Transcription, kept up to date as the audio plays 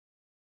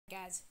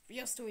Guys, for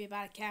your story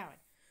about Karen.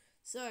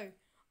 So,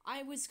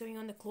 I was going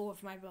on the claw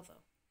with my brother.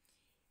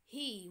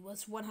 He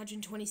was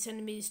 120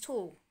 centimeters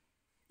tall.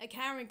 A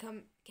Karen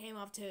came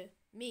up to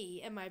me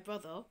and my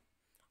brother.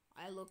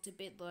 I looked a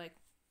bit like,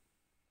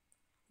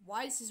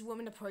 why is this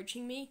woman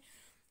approaching me?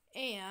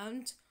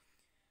 And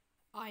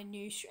I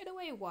knew straight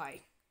away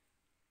why.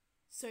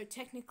 So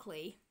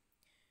technically,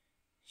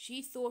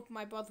 she thought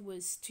my brother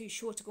was too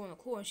short to go on the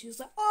claw, and she was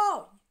like,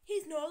 oh,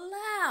 he's not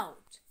allowed.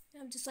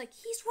 And I'm just like,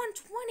 he's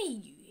 120,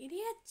 you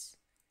idiot.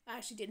 I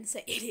actually didn't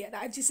say idiot,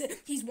 I just said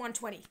he's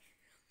 120.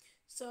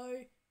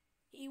 So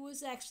he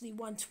was actually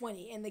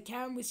 120, and the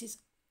Karen was just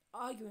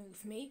arguing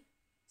with me.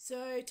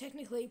 So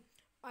technically,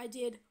 I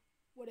did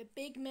what a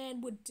big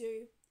man would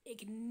do,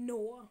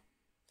 ignore.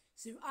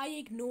 So I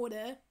ignored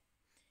her,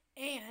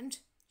 and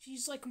she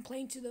just like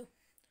complained to the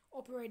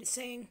operator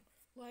saying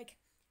like,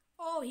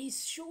 oh,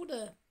 he's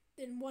shorter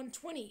than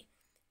 120.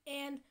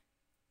 And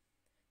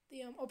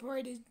the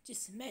operator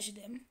just measured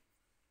him,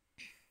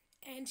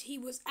 and he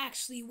was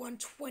actually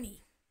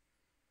 120.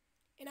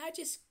 And I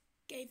just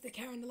gave the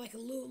Karen like a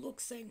little look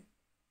saying,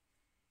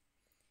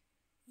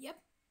 yep.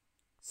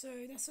 So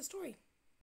that's the story.